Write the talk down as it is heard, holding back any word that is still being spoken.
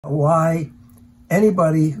Why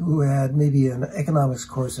anybody who had maybe an economics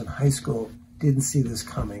course in high school didn't see this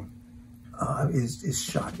coming is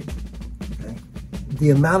shocking. Okay? The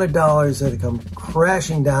amount of dollars that have come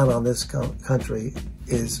crashing down on this country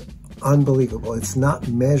is unbelievable. It's not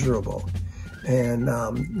measurable. And,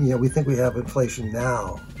 you know, we think we have inflation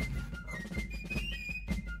now.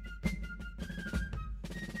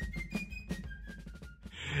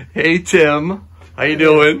 Hey, Tim. How you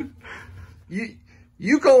doing?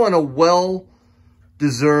 You go on a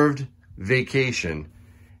well-deserved vacation,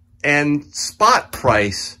 and spot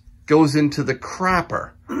price goes into the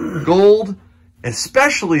crapper. Gold,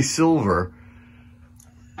 especially silver.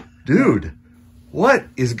 Dude, what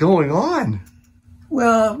is going on?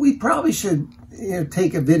 Well, we probably should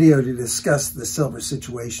take a video to discuss the silver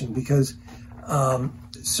situation, because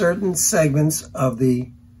certain segments of the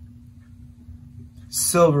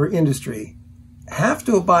silver industry have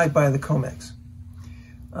to abide by the COMEX.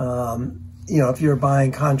 You know, if you're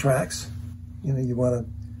buying contracts, you know, you want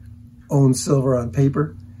to own silver on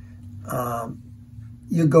paper,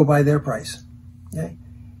 you go by their price. Okay?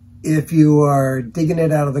 If you are digging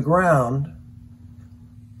it out of the ground,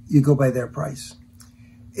 you go by their price.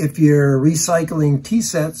 If you're recycling tea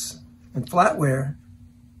sets and flatware,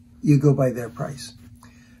 you go by their price.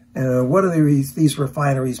 What are these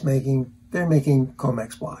refineries making? They're making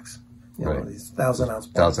COMEX blocks. You know, these 1,000-ounce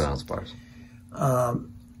bars. 1,000-ounce bars.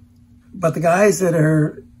 But the guys that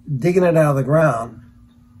are digging it out of the ground,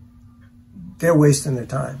 they're wasting their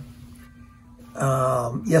time.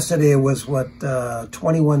 Yesterday it was, what,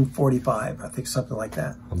 $21.45, I think, something like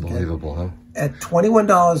that. Unbelievable, okay? Huh? At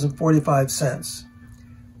 $21.45,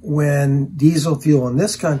 when diesel fuel in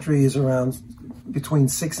this country is around between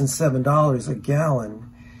 $6 and $7 a gallon,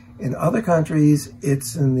 in other countries,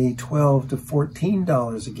 it's in the $12 to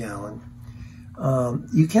 $14 a gallon.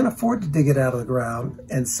 You can't afford to dig it out of the ground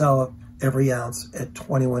and sell it every ounce at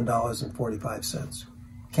 $21.45.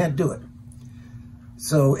 Can't do it.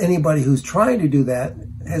 So anybody who's trying to do that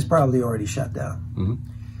has probably already shut down.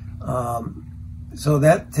 So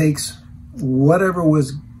that takes whatever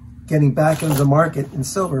was getting back into the market in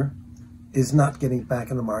silver is not getting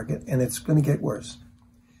back in the market, and it's going to get worse.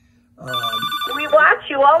 We watch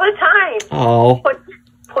you all the time. Oh.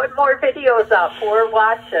 Put more videos up. We're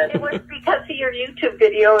watching. It was because of your YouTube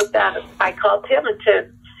videos that I called Tim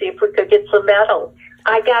to see if we could get some metal.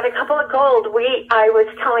 I got a couple of gold. I was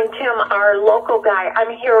telling Tim, our local guy,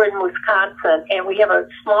 I'm here in Wisconsin, and we have a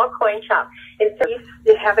small coin shop. And so he's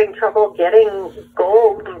having trouble getting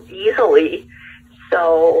gold easily.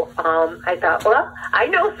 So I thought, well, I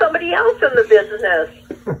know somebody else in the business.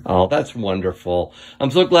 Oh, that's wonderful. I'm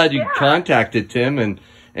so glad you contacted Tim and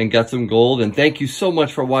got some gold. And thank you so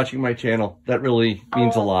much for watching my channel. That really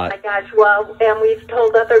means a lot. Oh, my gosh. Well, and we've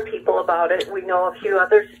told other people about it. We know a few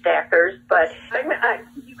other stackers. But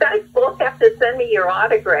you guys both have to send me your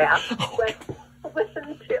autograph.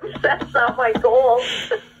 Listen, Tim sets out my gold.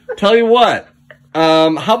 Tell you what.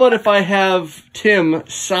 How about if I have Tim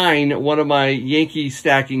sign one of my Yankee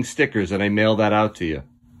stacking stickers and I mail that out to you?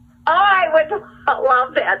 Oh, I would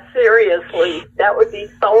love that, seriously. That would be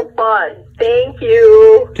so fun. Thank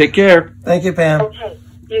you. Take care. Thank you, Pam. Okay,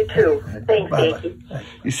 you too. Thanks, Yankee.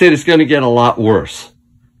 You said it's going to get a lot worse.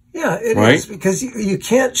 Yeah, it is, because you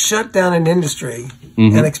can't shut down an industry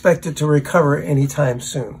and expect it to recover anytime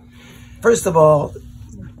soon. First of all,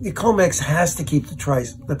 the COMEX has to keep the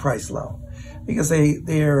price low, because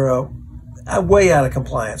they're way out of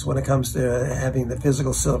compliance when it comes to having the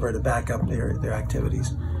physical silver to back up their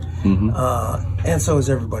activities. And so is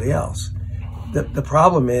everybody else. The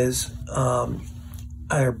problem is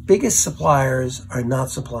our biggest suppliers are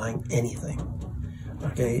not supplying anything.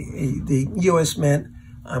 Okay, the U.S. Mint,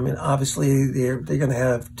 I mean, obviously they're going to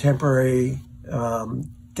have temporary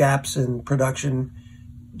gaps in production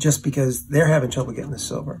just because they're having trouble getting the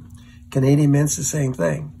silver. Canadian Mint's the same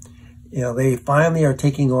thing. You know, they finally are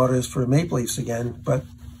taking orders for maple leafs again, but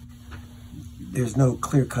there's no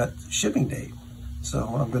clear-cut shipping date. So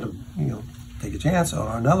I'm going to, take a chance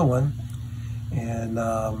on another one and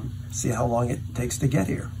see how long it takes to get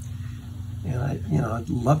here. And I'd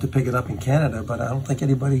love to pick it up in Canada, but I don't think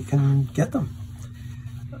anybody can get them.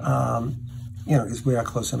 Because we are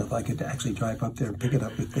close enough, I could actually drive up there and pick it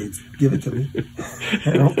up if they'd give it to me.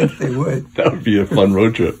 I don't think they would. That would be a fun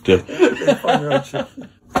road trip, too. A fun road trip.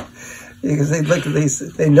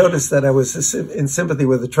 Because they noticed that I was in sympathy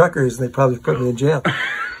with the truckers, and they probably put me in jail.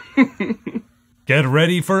 Get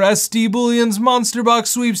ready for SD Bullion's Monster Box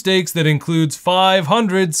sweepstakes that includes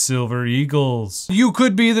 500 Silver Eagles. You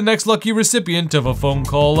could be the next lucky recipient of a phone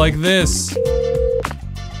call like this.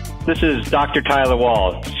 This is Dr. Tyler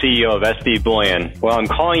Wall, CEO of SD Bullion. Well, I'm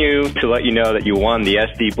calling you to let you know that you won the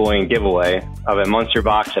SD Bullion giveaway of a monster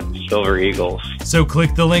box of Silver Eagles. So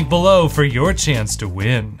click the link below for your chance to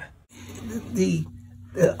win.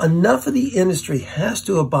 Enough of the industry has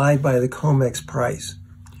to abide by the COMEX price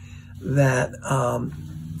that,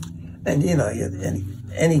 and you know,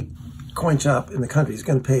 any coin shop in the country is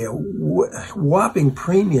going to pay a whopping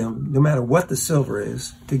premium no matter what the silver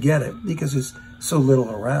is to get it because there's so little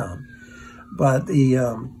around. But you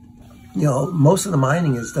know, most of the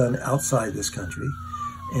mining is done outside this country,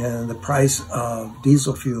 and the price of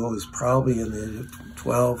diesel fuel is probably in the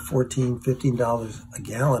 $12, $14, $15 a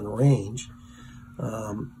gallon range.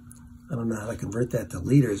 I don't know how to convert that to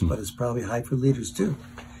liters, but it's probably high for liters too.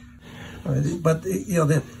 But you know,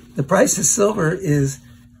 the price of silver is,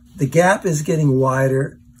 the gap is getting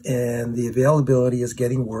wider and the availability is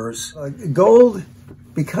getting worse. Gold,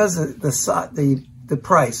 because of the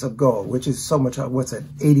price of gold, which is so much, what's it,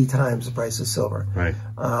 80 times the price of silver. Right.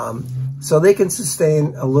 So they can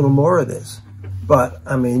sustain a little more of this. But,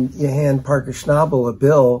 I mean, you hand Parker Schnabel a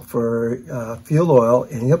bill for fuel oil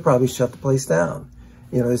and he'll probably shut the place down.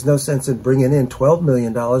 You know, there's no sense in bringing in $12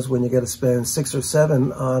 million when you got to spend 6 or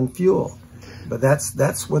 7 on fuel. But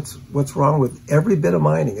that's what's wrong with every bit of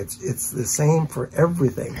mining. It's the same for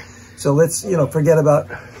everything. So let's, you know, forget about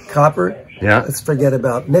copper. Yeah. Let's forget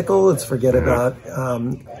about nickel. Let's forget about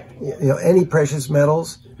you know, any precious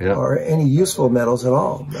metals or any useful metals at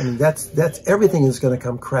all. I mean, that's everything is going to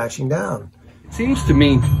come crashing down. It seems to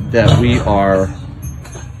me that we are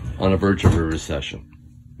on the verge of a recession.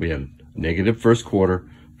 We have negative first quarter.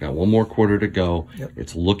 Got one more quarter to go. Yep.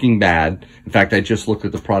 It's looking bad. In fact, I just looked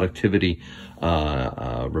at the productivity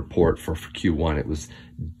report for Q1. It was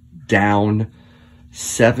down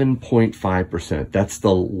 7.5%. That's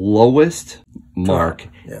the lowest mark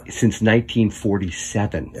since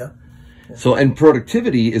 1947. Yeah. So, and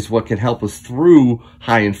productivity is what can help us through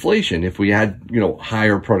high inflation. If we had, you know,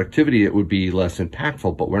 higher productivity, it would be less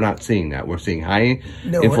impactful, but we're not seeing that. We're seeing high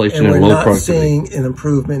inflation and low productivity. We're not seeing an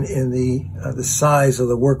improvement in the size of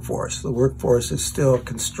the workforce. The workforce is still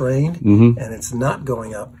constrained, and it's not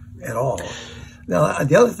going up at all. Now,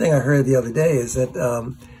 the other thing I heard the other day is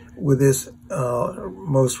that with this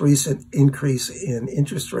most recent increase in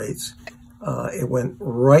interest rates, it went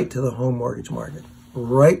right to the home mortgage market.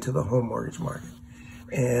 Right to the home mortgage market.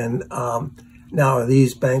 And now, are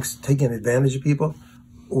these banks taking advantage of people?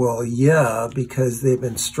 Well, yeah, because they've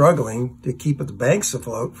been struggling to keep the banks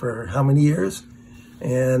afloat for how many years?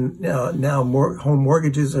 And now home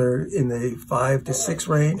mortgages are in the 5 to 6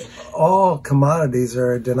 range. All commodities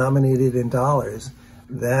are denominated in dollars.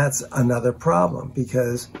 That's another problem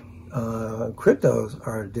because cryptos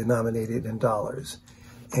are denominated in dollars.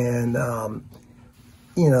 And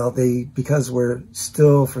you know, because we're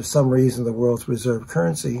still, for some reason, the world's reserve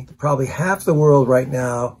currency, probably half the world right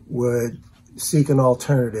now would seek an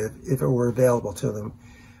alternative if it were available to them.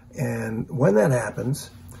 And when that happens,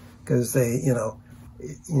 because they, you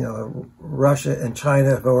know, Russia and China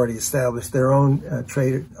have already established their own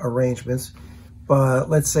trade arrangements, but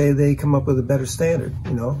let's say they come up with a better standard,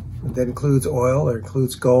 you know, that includes oil or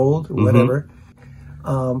includes gold or whatever.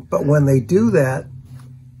 But when they do that,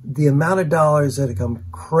 the amount of dollars that come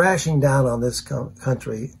crashing down on this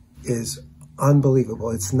country is unbelievable.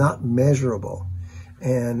 It's not measurable.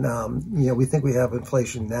 And, you know, we think we have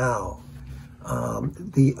inflation now.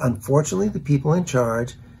 Unfortunately, the people in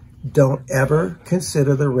charge don't ever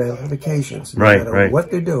consider the ramifications. No matter what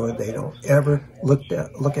they're doing, they don't ever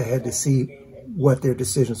look ahead to see what their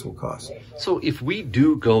decisions will cost. So if we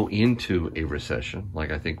do go into a recession, like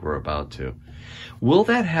I think we're about to, will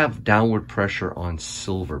that have downward pressure on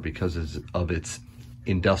silver because of its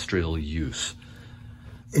industrial use?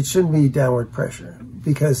 It shouldn't be downward pressure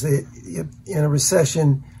because in a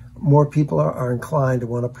recession, more people are inclined to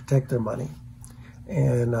want to protect their money.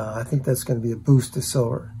 And I think that's going to be a boost to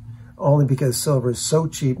silver, only because silver is so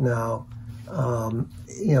cheap now.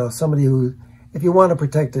 You know, somebody who, if you want to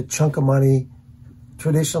protect a chunk of money,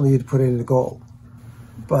 traditionally you'd put it into gold.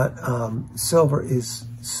 But silver is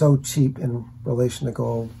so cheap in relation to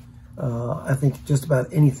gold. I think just about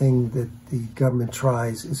anything that the government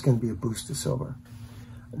tries is going to be a boost to silver.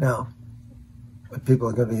 Now, people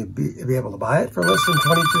are going to be able to buy it for less than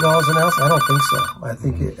 $22 an ounce? I don't think so. I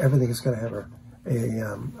think everything is going to have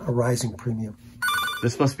a rising premium.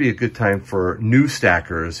 This must be a good time for new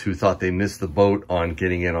stackers who thought they missed the boat on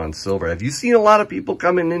getting in on silver. Have you seen a lot of people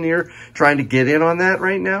coming in here trying to get in on that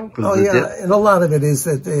right now? Oh, yeah. And a lot of it is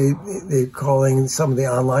that they're calling some of the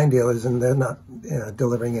online dealers and they're not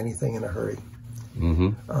delivering anything in a hurry.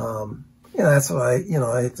 You know, that's why, you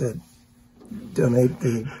know, donate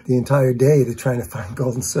the entire day to trying to find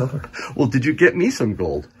gold and silver. Well, did you get me some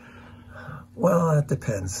gold? Well, that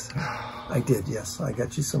depends. I did, yes. I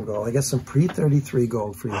got you some gold. I got some pre-33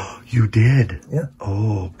 gold for you. You did? Yeah.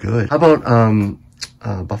 Oh, good. How about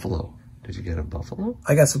buffalo? Did you get a buffalo?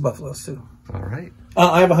 I got some buffaloes too. All right.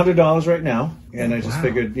 I have $100 right now, and I just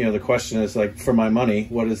figured, the question is like, for my money,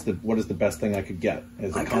 what is the best thing I could get?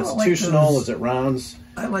 Is it constitutional? Is it rounds?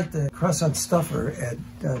 I like the croissant stuffer at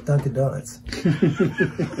Dunkin' Donuts.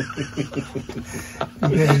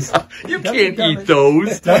 You can't eat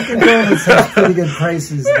those. Dunkin' Donuts has pretty good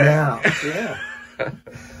prices now. Yeah.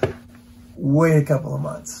 Wait a couple of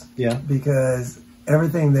months. Yeah. Because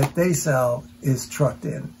everything that they sell is trucked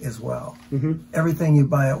in as well. Everything you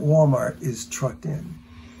buy at Walmart is trucked in.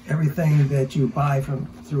 Everything that you buy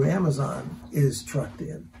through Amazon is trucked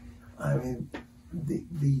in. I mean,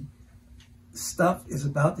 the stuff is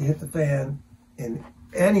about to hit the fan in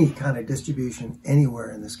any kind of distribution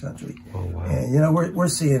anywhere in this country. Oh, wow. And, we're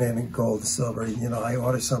seeing it in gold and silver. I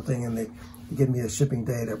order something and they give me a shipping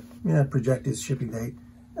date, a projected shipping date,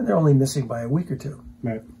 and they're only missing by a week or two.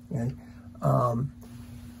 Right. Okay?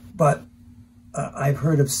 But I've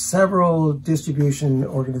heard of several distribution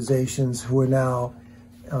organizations who are now,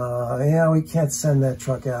 we can't send that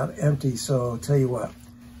truck out empty, so tell you what,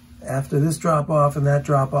 after this drop-off and that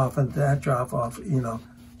drop-off and that drop-off,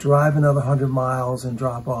 drive another 100 miles and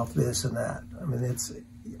drop off this and that. I mean,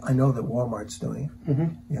 I know that Walmart's doing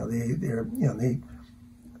it. They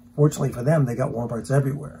fortunately for them, they got Walmarts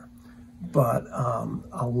everywhere. But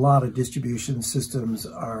a lot of distribution systems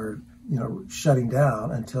are shutting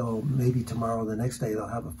down until maybe tomorrow or the next day they'll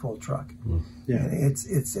have a full truck. Yeah. And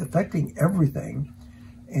it's affecting everything.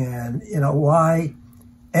 And why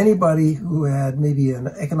anybody who had maybe an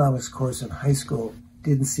economics course in high school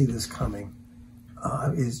didn't see this coming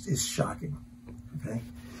is shocking. Okay,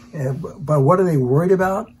 but what are they worried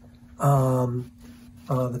about?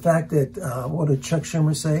 The fact that what did Chuck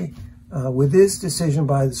Schumer say? With this decision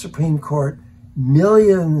by the Supreme Court,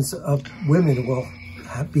 millions of women will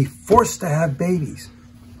be forced to have babies.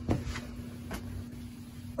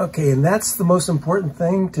 Okay, and that's the most important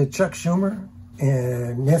thing to Chuck Schumer,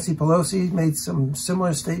 and Nancy Pelosi made some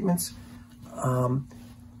similar statements.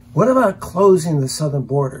 What about closing the southern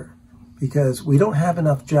border? Because we don't have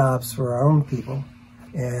enough jobs for our own people,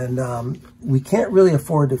 and we can't really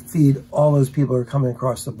afford to feed all those people who are coming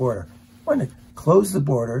across the border. Why not close the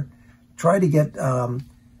border, try to get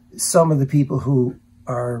some of the people who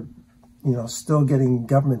are still getting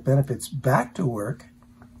government benefits back to work,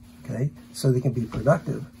 okay, so they can be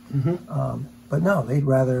productive. But no, they'd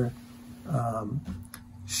rather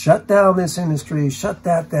shut down this industry, shut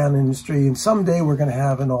that down industry, and someday we're going to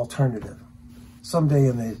have an alternative. Someday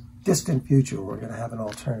in the distant future, we're going to have an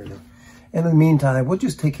alternative. And in the meantime, we'll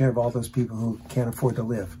just take care of all those people who can't afford to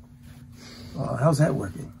live. How's that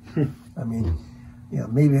working? I mean,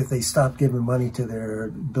 maybe if they stop giving money to their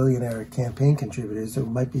billionaire campaign contributors, there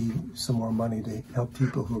might be some more money to help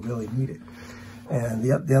people who really need it. And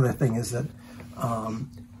the other thing is that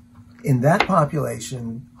in that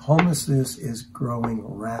population, homelessness is growing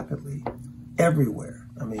rapidly everywhere.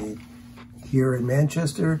 I mean, here in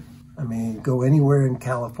Manchester, go anywhere in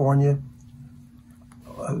California.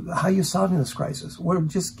 How are you solving this crisis? We're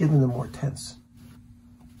just giving them more tents.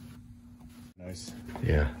 Nice.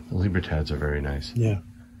 Yeah, the Libertads are very nice. Yeah.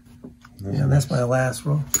 And that's my last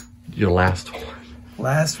roll. Your last one.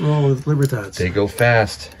 Last roll with Libertads. They go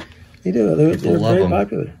fast. They do. They're very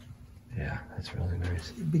popular. Yeah, that's really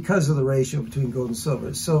nice. Because of the ratio between gold and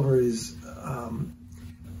silver. Silver is,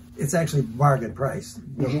 it's actually bargain price,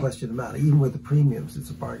 no question about it. Even with the premiums,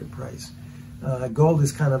 it's a bargain price. Gold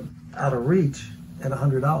is kind of out of reach at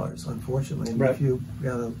 $100, unfortunately. And if you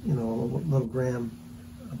got a little gram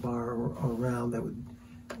bar or round,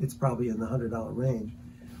 it's probably in the $100 range.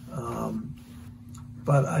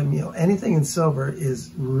 But anything in silver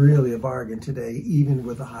is really a bargain today, even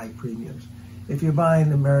with the high premiums. If you're buying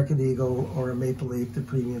an American Eagle or a Maple Leaf, the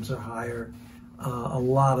premiums are higher. A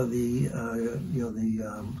lot of the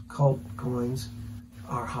cult coins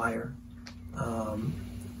are higher.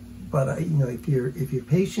 But if you're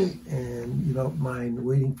patient and you don't mind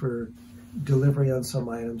waiting for delivery on some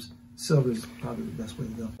items, silver is probably the best way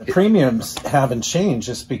to go. The premiums haven't changed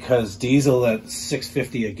just because diesel at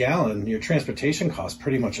 $6.50 a gallon, your transportation costs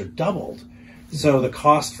pretty much are doubled. So the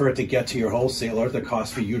cost for it to get to your wholesaler, the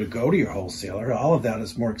cost for you to go to your wholesaler, all of that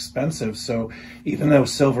is more expensive. So even though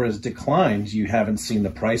silver has declined, you haven't seen the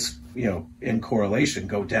price, in correlation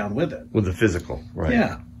go down with it. With the physical, right?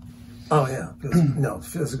 Yeah. Oh yeah, no,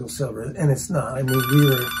 physical silver, and it's not. I mean,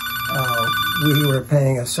 we were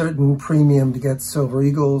paying a certain premium to get silver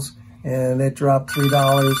eagles, and it dropped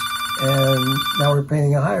 $3, and now we're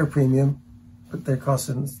paying a higher premium, but they're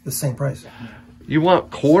costing the same price. You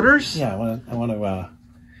want quarters? Yeah, I want to.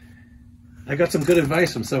 I got some good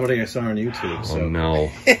advice from somebody I saw on YouTube. Oh no!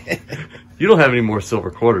 You don't have any more silver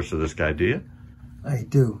quarters for this guy, do you? I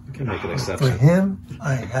do. You can make an exception. For him,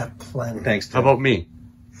 I have plenty. Thanks, Tim. How about me?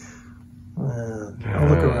 I'll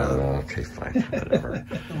look around. Okay, fine, whatever.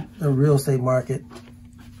 The real estate market,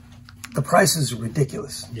 the prices are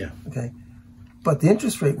ridiculous. Yeah. Okay, but the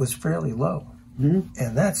interest rate was fairly low,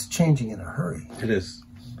 and that's changing in a hurry. It is.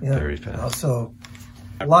 Yeah. Very fast. So,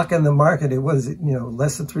 lock in the market. It was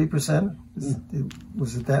less than 3%.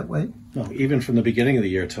 Was it that way? No, even from the beginning of the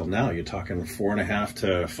year till now, you're talking 4.5 to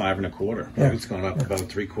 5.25. Yeah. It's gone up about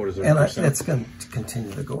 0.75%. And it's going to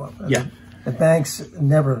continue to go up. Yeah. The banks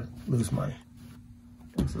never lose money.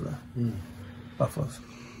 Those are the buffaloes.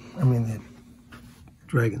 I mean, the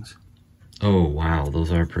dragons. Oh wow,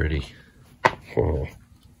 those are pretty. Whoa.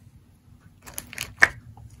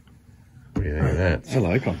 What do you think of that? I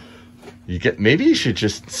like them. Maybe you should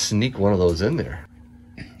just sneak one of those in there.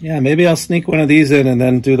 Yeah, maybe I'll sneak one of these in and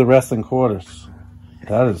then do the rest in quarters.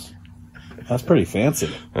 That's pretty fancy.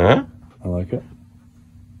 Huh? I like it.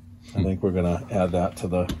 I think we're gonna add that to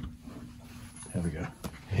the. There we go.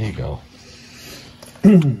 There you go.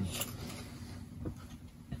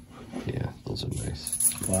 Yeah, those are nice.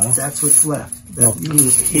 Wow. That's what's left. Well,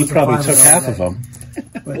 he probably took half of them.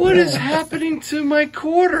 But What is happening to my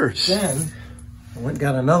quarters? Then I went and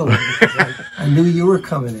got another one because I knew you were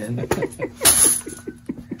coming in.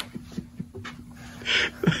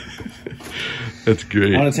 That's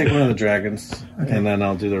great. I want to take one of the dragons, and then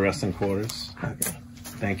I'll do the rest in quarters. Okay.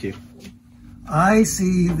 Thank you. I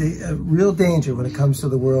see the real danger when it comes to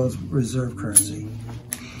the world's reserve currency.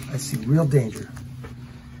 I see real danger.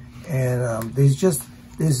 And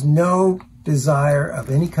there's no desire of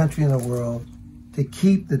any country in the world to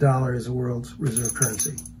keep the dollar as the world's reserve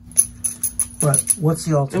currency. But what's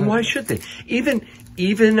the alternative? And why should they?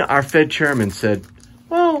 Even our Fed chairman said,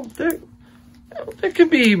 well, there could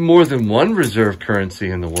be more than one reserve currency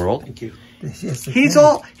in the world. Thank you. Yes, He's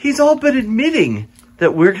all but admitting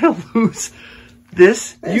that we're going to lose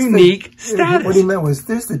this unique status. What he meant was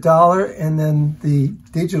there's the dollar and then the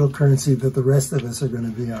digital currency that the rest of us are going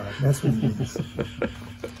to be on. That's what he means.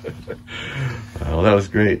 Oh, that was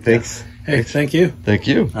great. Thanks. Hey, thank you. Thank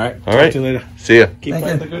you. All right. All right. Talk to you later. See ya. Keep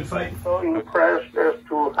fighting the good fight. So impressed as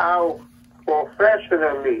to how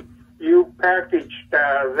professionally you packaged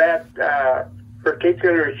that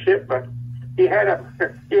particular shipment. He had a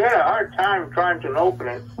hard time trying to open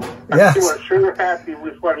it. Yes. He was sure happy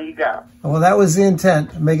with what he got. Well, that was the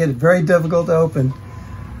intent, to make it very difficult to open.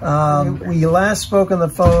 We last spoke on the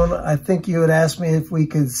phone. I think you had asked me if we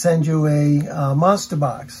could send you a monster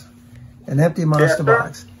box, an empty monster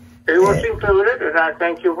box. It was included, and I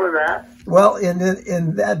thank you for that. Well, in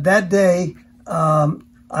that day,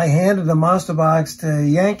 I handed the monster box to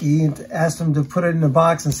Yankee and asked him to put it in a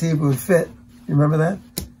box and see if it would fit. You remember that?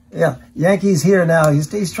 Yeah, Yankee's here now.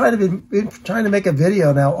 He's trying to make a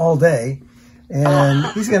video now all day, and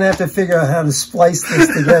he's going to have to figure out how to splice this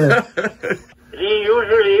together. He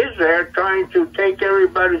usually is there trying to take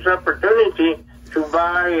everybody's opportunity to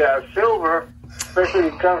buy silver,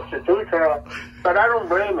 especially constitutional. But I don't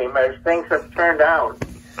blame him as things have turned out.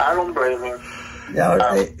 I don't blame him.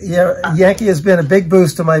 Yeah, Yankee has been a big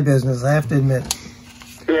boost to my business, I have to admit.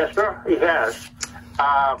 Yes, sir, he has.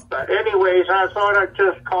 But anyways, I thought I'd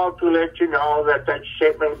just call to let you know that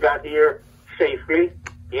shipment got here safely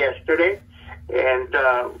yesterday. And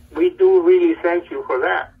we do really thank you for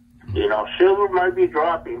that. You know, silver might be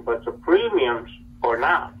dropping, but the premiums are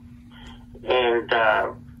not. And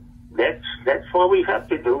that's what we have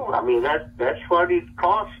to do. I mean, that's what it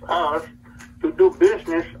costs us to do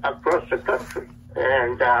business across the country.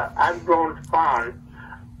 And I've grown fond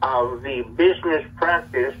of the business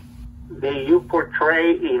practice that you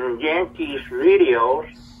portray in Yankees videos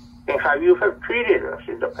and how you have treated us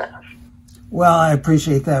in the past. Well, I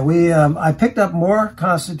appreciate that. I picked up more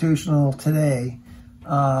constitutional today.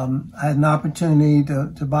 I had an opportunity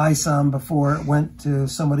to buy some before it went to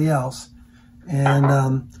somebody else. And,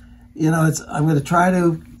 I'm going to try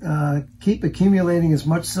to keep accumulating as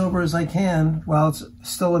much silver as I can while it's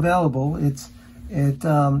still available.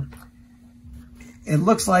 It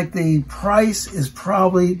looks like the price is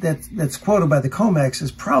probably, that's quoted by the COMEX,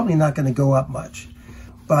 is probably not going to go up much.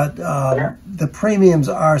 But the premiums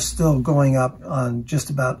are still going up on just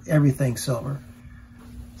about everything silver.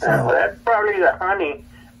 So, that's probably the honey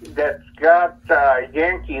that's got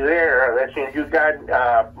Yankee there. That since you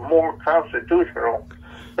got more constitutional,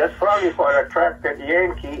 That's probably for the fact that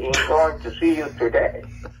Yankee ain't going to see you today.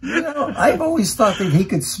 You know, I've always thought that he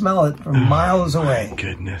could smell it from miles away.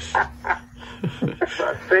 Goodness.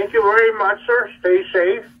 Thank you very much, sir. Stay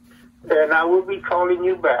safe, and I will be calling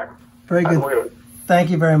you back. Very good. Thank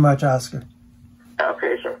you very much, Oscar.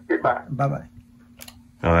 Okay, sir. Goodbye. Bye-bye.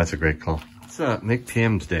 Oh, that's a great call. It's Nick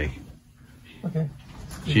Tam's day. Okay.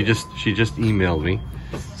 She just emailed me,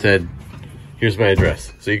 said, "Here's my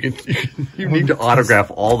address." So you need to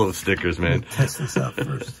autograph all those stickers, man. Test this out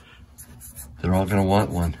first. They're all gonna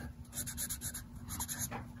want one.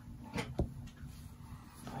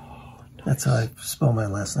 That's how I spell my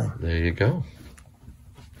last name. There you go.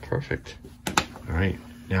 Perfect. All right,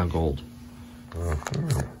 now gold.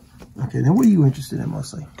 Okay, then what are you interested in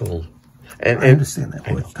mostly? Gold. I understand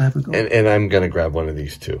that. What type of gold? And I'm gonna grab one of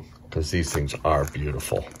these too, because these things are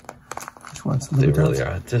beautiful. Which ones? They really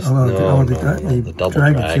are. Just the double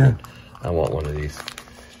dragons, dragon. I want one of these.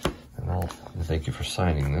 And thank you for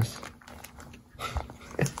signing this.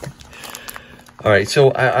 All right, so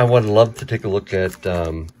I would love to take a look at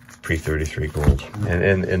pre-33 gold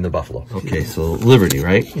and the Buffalo. Okay, so Liberty,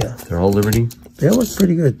 right? Yeah. They're all Liberty? They look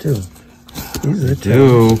pretty good, too. These are the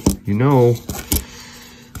 10s. You know.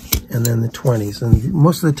 And then the 20s. And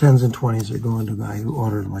most of the 10s and 20s are going to a guy who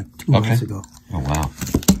ordered them like 2 months ago. Oh, wow.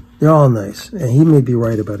 They're all nice. And he may be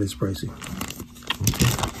right about his pricing. Okay.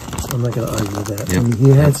 I'm not going to argue with that. Yep.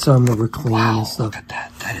 He had some that were clean and stuff. Look at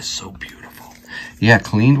that. That is so beautiful. Yeah,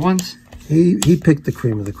 cleaned ones? He picked the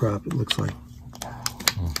cream of the crop, it looks like.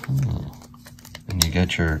 And you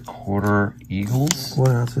got your quarter eagles.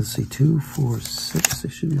 What else? Let's see, 2, 4, 6.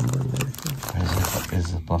 There should be more than that, I think.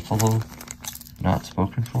 Is the Buffalo not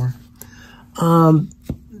spoken for?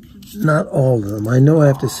 Not all of them. I know I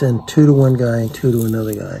have to send 2 to one guy and 2 to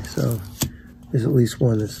another guy. So there's at least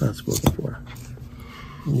one that's not spoken for.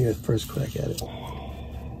 You get first crack at it.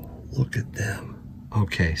 Look at them.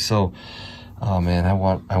 Okay, so, oh man, I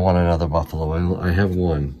want another Buffalo. I have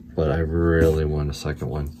one, but I really want a second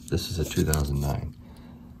one. This is a 2009.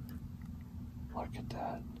 Look at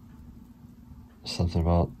that. Something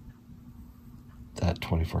about that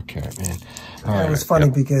 24 karat, man. It was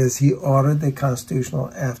funny because he ordered the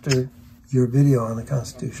Constitutional after your video on the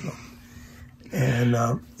Constitutional. And,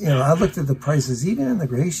 you know, I looked at the prices, even in the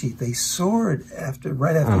gray sheet, they soared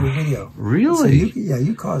right after your video. Really? So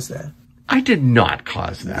you caused that. I did not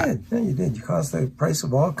cause that. You did. Yeah, you did. You caused the price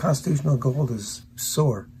of all Constitutional gold is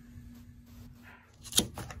soar.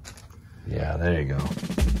 Yeah, there you go.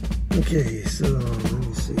 Okay, so let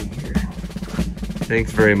me see here.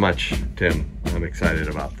 Thanks very much, Tim. I'm excited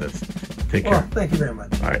about this. Take care. Thank you very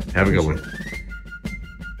much. All right, have a good one.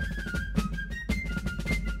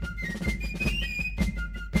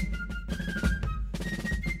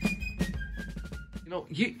 You know,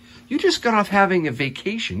 you just got off having a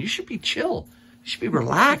vacation. You should be chill. You should be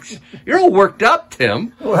relaxed. You're all worked up,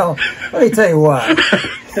 Tim. Well, let me tell you what.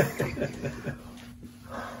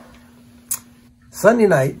 Sunday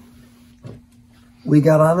night, we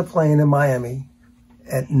got on a plane in Miami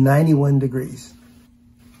at 91 degrees.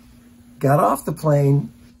 Got off the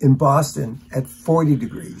plane in Boston at 40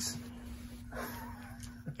 degrees.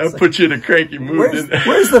 That put you in a cranky mood, didn't it?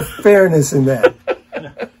 Where's the fairness in that?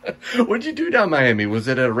 What'd you do down Miami? Was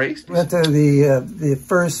it a race? Went to the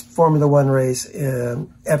first Formula One race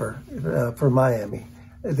ever for Miami.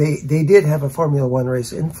 They did have a Formula One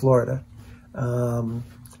race in Florida. I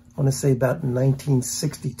want to say about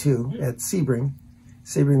 1962 at Sebring.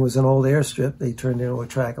 Sebring was an old airstrip. They turned into a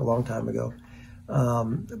track a long time ago.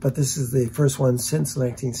 But this is the first one since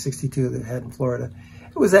 1962 they had in Florida.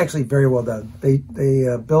 It was actually very well done. They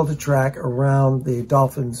built a track around the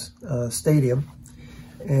Dolphins stadium,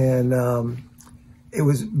 and it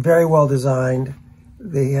was very well designed.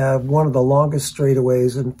 They have one of the longest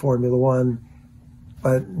straightaways in Formula One,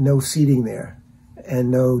 but no seating there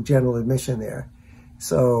and no general admission there.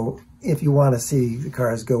 So if you want to see the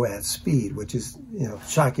cars go at speed, which is, you know,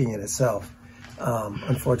 shocking in itself,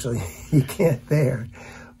 unfortunately you can't there.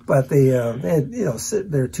 But they had, you know,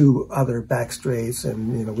 there are 2 other back straights,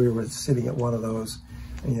 and, you know, we were sitting at one of those,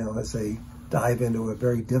 you know, as they dive into a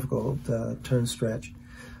very difficult turn stretch.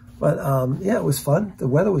 But yeah, it was fun. The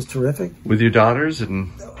weather was terrific. With your daughters and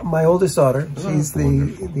my oldest daughter, she's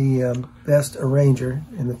the best arranger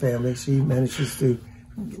in the family. She manages to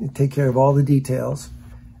take care of all the details,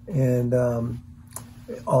 and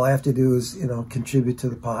all I have to do is, you know, contribute to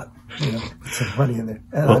the pot, you know, put some money in there.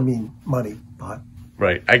 And I mean money pot.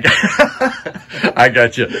 Right. I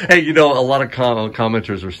got you. Hey, you know, a lot of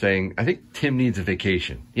commenters were saying, I think Tim needs a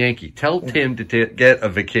vacation. Yankee, tell Tim to get a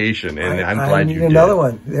vacation. And I'm glad you did. I need another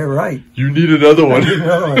one. They're right. You need another one. I need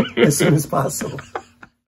another one as soon as possible.